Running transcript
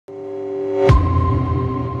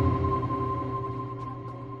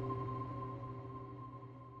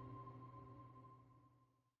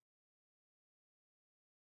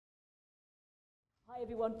Hi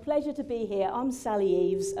everyone, pleasure to be here. I'm Sally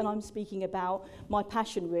Eaves and I'm speaking about my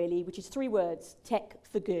passion really, which is 3 words, tech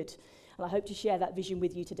for good. And I hope to share that vision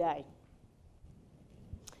with you today.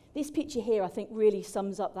 This picture here I think really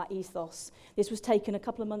sums up that ethos. This was taken a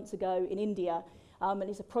couple of months ago in India and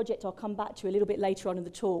it's a project I'll come back to a little bit later on in the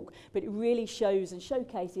talk, but it really shows and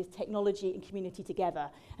showcases technology and community together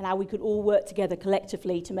and how we could all work together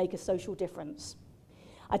collectively to make a social difference.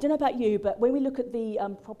 I don't know about you, but when we look at the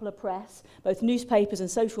popular press, both newspapers and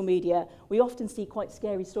social media, we often see quite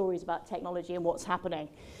scary stories about technology and what's happening.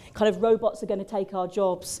 Kind of robots are going to take our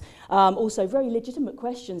jobs. Also very legitimate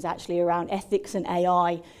questions actually around ethics and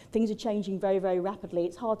AI. Things are changing very, very rapidly.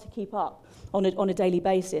 It's hard to keep up on a daily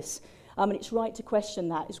basis. And it's right to question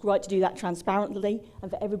that. It's right to do that transparently and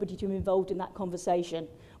for everybody to be involved in that conversation.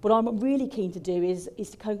 What I'm really keen to do is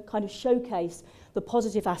to kind of showcase the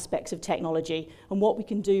positive aspects of technology and what we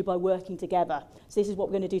can do by working together. So this is what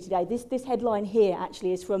we're going to do today. This headline here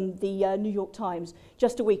actually is from the New York Times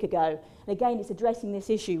just a week ago. And again, it's addressing this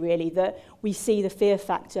issue really, that we see the fear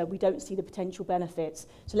factor, we don't see the potential benefits.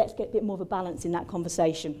 So let's get a bit more of a balance in that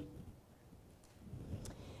conversation.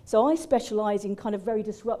 So I specialise in kind of very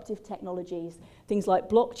disruptive technologies, things like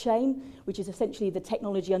blockchain, which is essentially the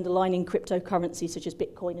technology underlining cryptocurrencies such as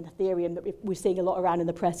Bitcoin and Ethereum that we're seeing a lot around in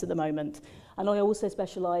the press at the moment. And I also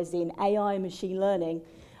specialise in AI and machine learning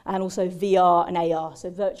and also VR and AR, so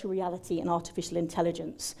virtual reality and artificial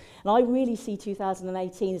intelligence. And I really see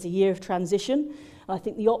 2018 as a year of transition. And I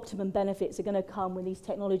think the optimum benefits are going to come when these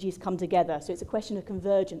technologies come together. So it's a question of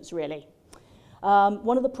convergence, really.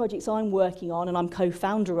 One of the projects I'm working on and I'm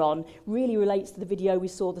co-founder on really relates to the video we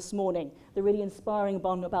saw this morning, the really inspiring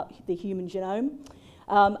one about the human genome.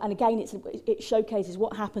 And again, it showcases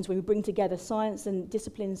what happens when we bring together science and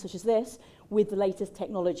disciplines such as this with the latest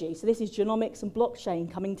technology. So this is genomics and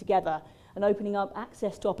blockchain coming together and opening up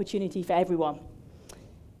access to opportunity for everyone.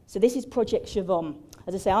 So this is Project Shivam.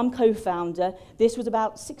 As I say, I'm co-founder. This was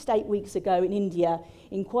about 6 to 8 weeks ago in India,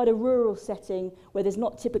 in quite a rural setting where there's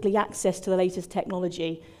not typically access to the latest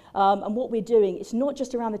technology. And what we're doing, it's not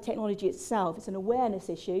just around the technology itself, it's an awareness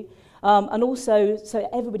issue, and also so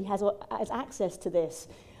everybody has access to this.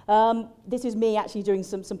 This is me actually doing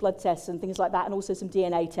some blood tests and things like that, and also some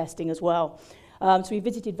DNA testing as well. So we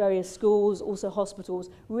visited various schools, also hospitals,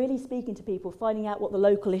 really speaking to people, finding out what the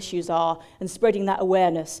local issues are and spreading that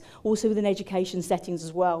awareness, also within education settings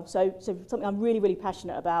as well. So something I'm really, really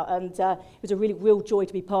passionate about, and it was a really real joy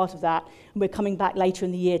to be part of that. And we're coming back later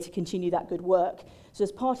in the year to continue that good work. So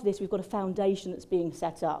as part of this, we've got a foundation that's being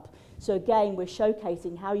set up. So again, we're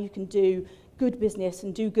showcasing how you can do good business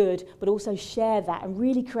and do good, but also share that and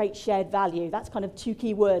really create shared value. That's kind of 2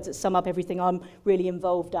 key words that sum up everything I'm really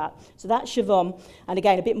involved at. So that's Shivam, and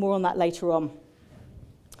again, a bit more on that later on.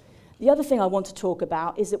 The other thing I want to talk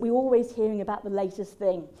about is that we're always hearing about the latest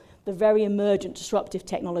thing, the very emergent disruptive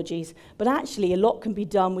technologies, but actually a lot can be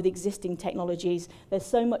done with existing technologies. There's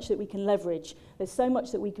so much that we can leverage. There's so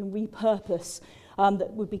much that we can repurpose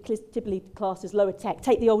that would be typically classed as lower tech.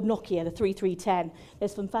 Take the old Nokia, the 3310.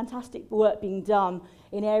 There's some fantastic work being done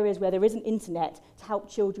in areas where there isn't internet to help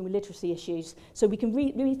children with literacy issues. So we can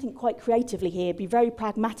really think quite creatively here, be very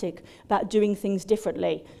pragmatic about doing things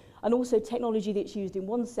differently. And also technology that's used in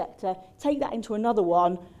one sector, take that into another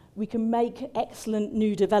one. We can make excellent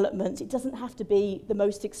new developments. It doesn't have to be the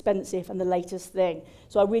most expensive and the latest thing.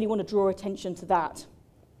 So I really want to draw attention to that.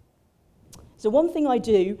 So one thing I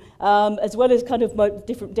do, as well as kind of my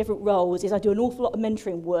different roles, is I do an awful lot of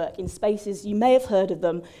mentoring work in spaces, you may have heard of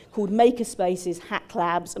them, called maker spaces, hack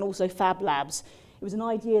labs, and also fab labs. It was an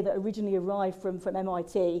idea that originally arrived from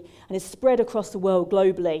MIT and is spread across the world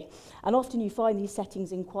globally. And often you find these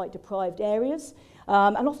settings in quite deprived areas.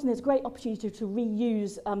 And often there's great opportunity to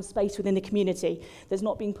reuse space within the community that's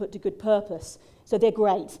not being put to good purpose. So they're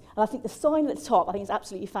great. And I think the sign at the top, I think is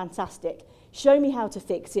absolutely fantastic. Show me how to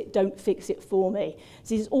fix it, don't fix it for me.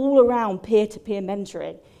 So this is all around peer-to-peer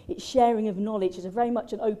mentoring. It's sharing of knowledge. It's very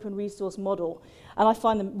much an open resource model. And I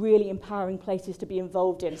find them really empowering places to be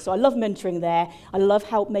involved in. So I love mentoring there. I love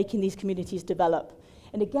help making these communities develop.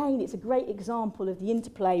 And again, it's a great example of the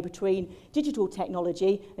interplay between digital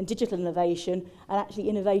technology and digital innovation and actually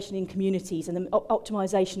innovation in communities and the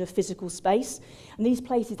optimization of physical space. And these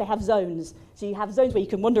places, they have zones. So you have zones where you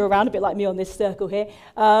can wander around a bit like me on this circle here.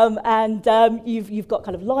 You've got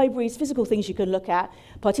kind of libraries, physical things you can look at.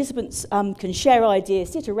 Participants can share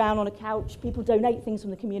ideas, sit around on a couch. People donate things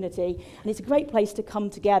from the community. And it's a great place to come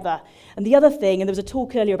together. And the other thing, and there was a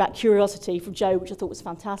talk earlier about curiosity from Joe, which I thought was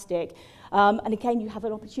fantastic. And again, you have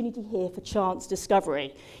an opportunity here for chance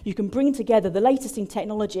discovery. You can bring together the latest in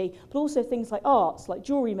technology, but also things like arts, like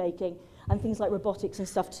jewellery making, and things like robotics and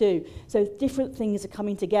stuff too. So different things are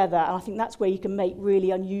coming together, and I think that's where you can make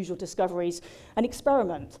really unusual discoveries and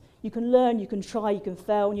experiment. You can learn, you can try, you can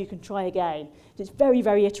fail, and you can try again. So it's very,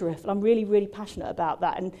 very iterative, and I'm really, really passionate about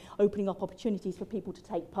that and opening up opportunities for people to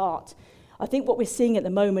take part. I think what we're seeing at the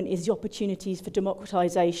moment is the opportunities for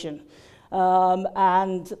democratization.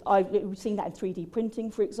 And we've seen that in 3D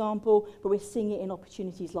printing, for example, but we're seeing it in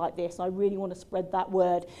opportunities like this. I really want to spread that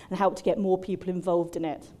word and help to get more people involved in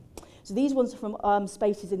it. So these ones are from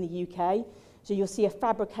spaces in the UK. So you'll see a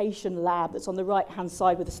fabrication lab that's on the right-hand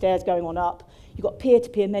side with the stairs going on up. You've got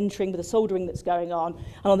peer-to-peer mentoring with the soldering that's going on.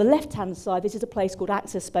 And on the left-hand side, this is a place called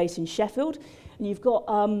Access Space in Sheffield. And you've got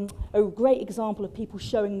a great example of people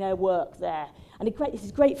showing their work there. And this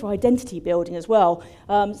is great for identity building as well.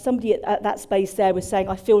 Somebody at that space there was saying,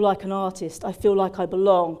 I feel like an artist, I feel like I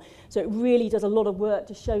belong. So it really does a lot of work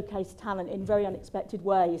to showcase talent in very unexpected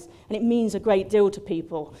ways, and it means a great deal to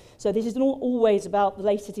people. So this is not always about the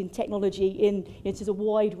latest in technology, it is a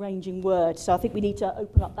wide-ranging word. So I think we need to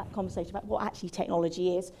open up that conversation about what actually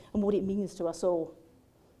technology is and what it means to us all.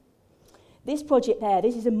 This project there,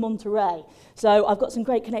 this is in Monterey. So I've got some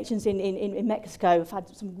great connections in Mexico. I've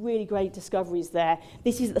had some really great discoveries there.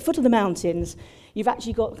 This is at the foot of the mountains. You've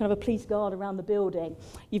actually got kind of a police guard around the building.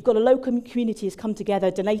 You've got a local community has come together,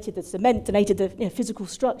 donated the cement, donated the physical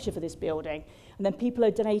structure for this building. And then people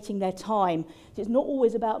are donating their time. So it's not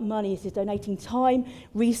always about money, it's donating time,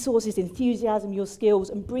 resources, enthusiasm, your skills,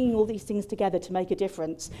 and bringing all these things together to make a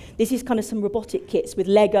difference. This is kind of some robotic kits with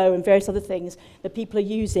Lego and various other things that people are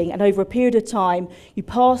using. And over a period of time, you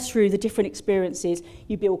pass through the different experiences,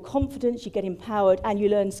 you build confidence, you get empowered, and you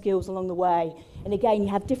learn skills along the way. And again, you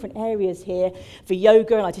have different areas here for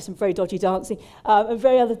yoga, and I did some very dodgy dancing, and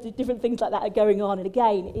very other different things like that are going on. And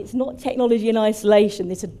again, it's not technology in isolation.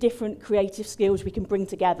 These are different creative skills we can bring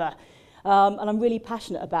together. And I'm really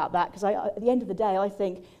passionate about that, because at the end of the day, I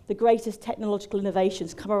think the greatest technological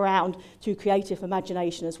innovations come around through creative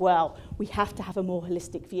imagination as well. We have to have a more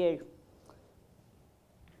holistic view.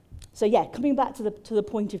 So yeah, coming back to the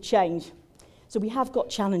point of change. So we have got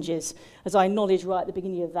challenges, as I acknowledged right at the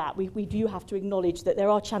beginning of that. We do have to acknowledge that there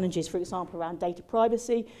are challenges, for example, around data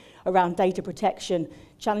privacy, around data protection,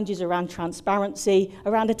 challenges around transparency,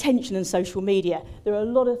 around attention and social media. There are a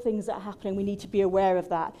lot of things that are happening. We need to be aware of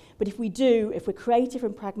that. But if we're creative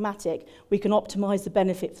and pragmatic, we can optimize the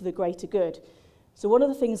benefit for the greater good. So one of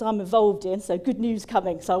the things I'm involved in, so good news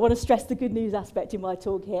coming, so I want to stress the good news aspect in my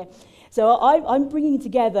talk here. So I'm bringing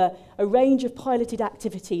together a range of piloted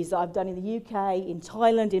activities that I've done in the UK, in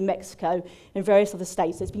Thailand, in Mexico, and various other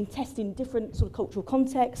states. There's been testing different sort of cultural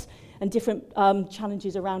contexts and different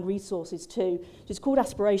challenges around resources too. So it's called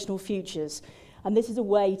Aspirational Futures. And this is a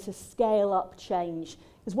way to scale up change.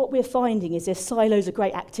 Because what we're finding is there's silos of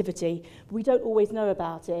great activity, but we don't always know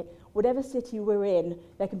about it. Whatever city we're in,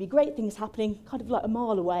 there can be great things happening kind of like a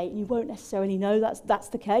mile away, and you won't necessarily know that's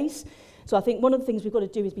the case. So I think one of the things we've got to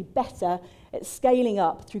do is be better at scaling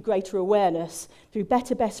up through greater awareness, through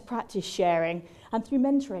better best practice sharing, and through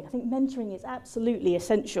mentoring. I think mentoring is absolutely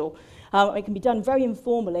essential. It can be done very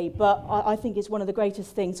informally, but I think it's one of the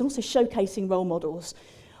greatest things. And also showcasing role models.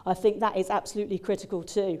 I think that is absolutely critical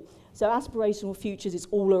too. So Aspirational Futures is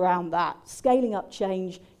all around that. Scaling up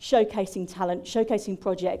change, showcasing talent, showcasing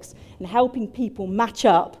projects, and helping people match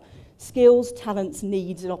up skills, talents,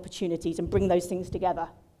 needs, and opportunities and bring those things together.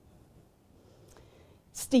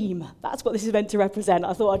 STEAM, that's what this is meant to represent.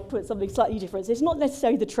 I thought I'd put something slightly different. So it's not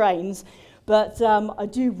necessarily the trains, but I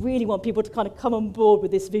do really want people to kind of come on board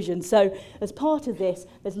with this vision. So as part of this,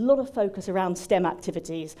 there's a lot of focus around STEM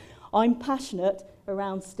activities. I'm passionate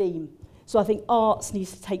around STEAM. So I think arts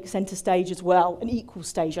needs to take centre stage as well, an equal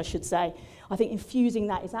stage, I should say. I think infusing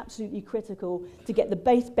that is absolutely critical to get the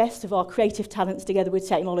best of our creative talents together with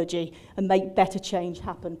technology and make better change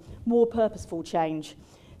happen, more purposeful change.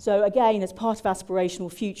 So again, as part of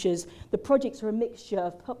Aspirational Futures, the projects are a mixture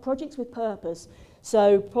of projects with purpose,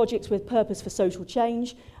 so projects with purpose for social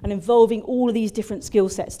change and involving all of these different skill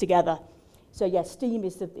sets together. So yes, STEAM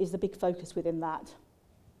is the big focus within that.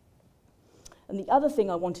 And the other thing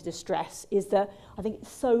I wanted to stress is that I think it's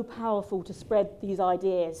so powerful to spread these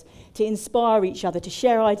ideas, to inspire each other, to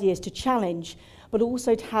share ideas, to challenge, but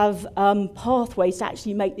also to have pathways to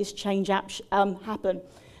actually make this change happen.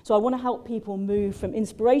 So I want to help people move from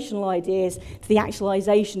inspirational ideas to the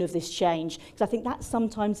actualization of this change, because I think that's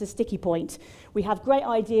sometimes the sticky point. We have great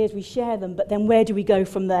ideas, we share them, but then where do we go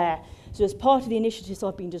from there? So as part of the initiatives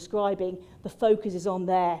I've been describing, the focus is on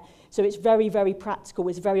there. So it's very, very practical,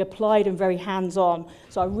 it's very applied and very hands-on.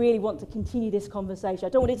 So I really want to continue this conversation. I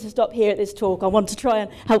don't want it to stop here at this talk. I want to try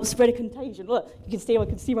and help spread a contagion. Look, I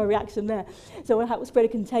can see my reaction there. So I want to help spread a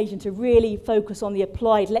contagion to really focus on the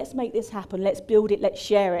applied. Let's make this happen, let's build it, let's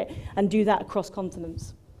share it, and do that across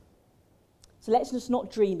continents. So let's just not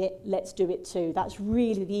dream it, let's do it too. That's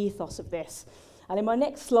really the ethos of this. And in my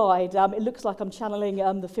next slide, it looks like I'm channeling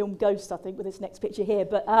the film Ghost, I think, with this next picture here.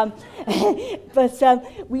 But,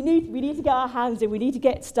 we need to get our hands in, we need to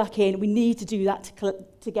get stuck in, we need to do that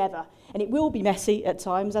together. And it will be messy at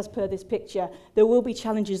times, as per this picture. There will be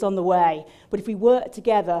challenges on the way. But if we work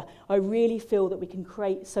together, I really feel that we can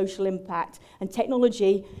create social impact. And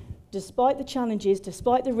technology, despite the challenges,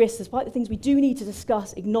 despite the risks, despite the things we do need to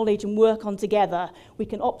discuss, acknowledge and work on together, we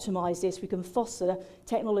can optimise this, we can foster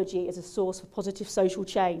technology as a source for positive social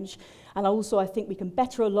change. And also I think we can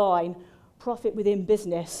better align profit within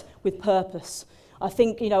business with purpose. I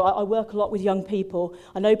think, I work a lot with young people.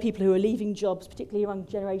 I know people who are leaving jobs, particularly around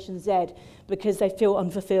Generation Z, because they feel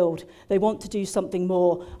unfulfilled. They want to do something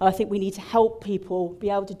more. And I think we need to help people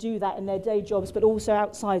be able to do that in their day jobs, but also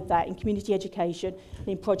outside that, in community education, and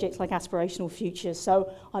in projects like Aspirational Futures.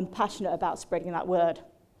 So I'm passionate about spreading that word.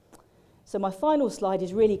 So my final slide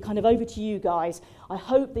is really kind of over to you guys. I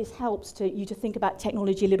hope this helps you to think about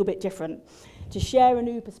technology a little bit different, to share a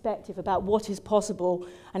new perspective about what is possible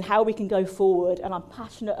and how we can go forward. And I'm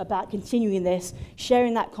passionate about continuing this,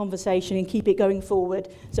 sharing that conversation and keep it going forward.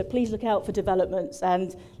 So please look out for developments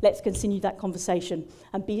and let's continue that conversation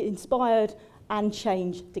and be inspired and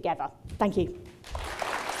change together. Thank you.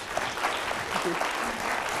 Thank you.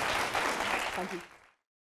 Thank you.